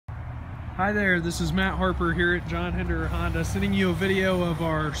Hi there, this is Matt Harper here at John Hendler Honda, sending you a video of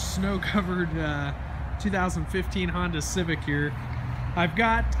our snow-covered 2015 Honda Civic here. I've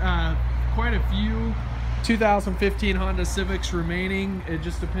got quite a few 2015 Honda Civics remaining. It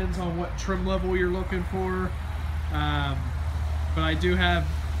just depends on what trim level you're looking for. But I do have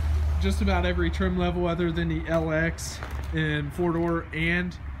just about every trim level other than the LX and 4-door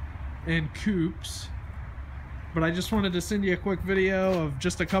and coupes. But I just wanted to send you a quick video of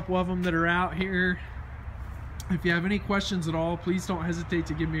just a couple of them that are out here. If you have any questions at all, please don't hesitate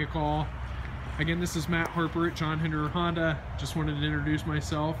to give me a call. Again, this is Matt Harper at John Hendler Honda. Just wanted to introduce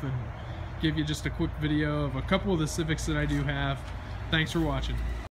myself and give you just a quick video of a couple of the Civics that I do have. Thanks for watching.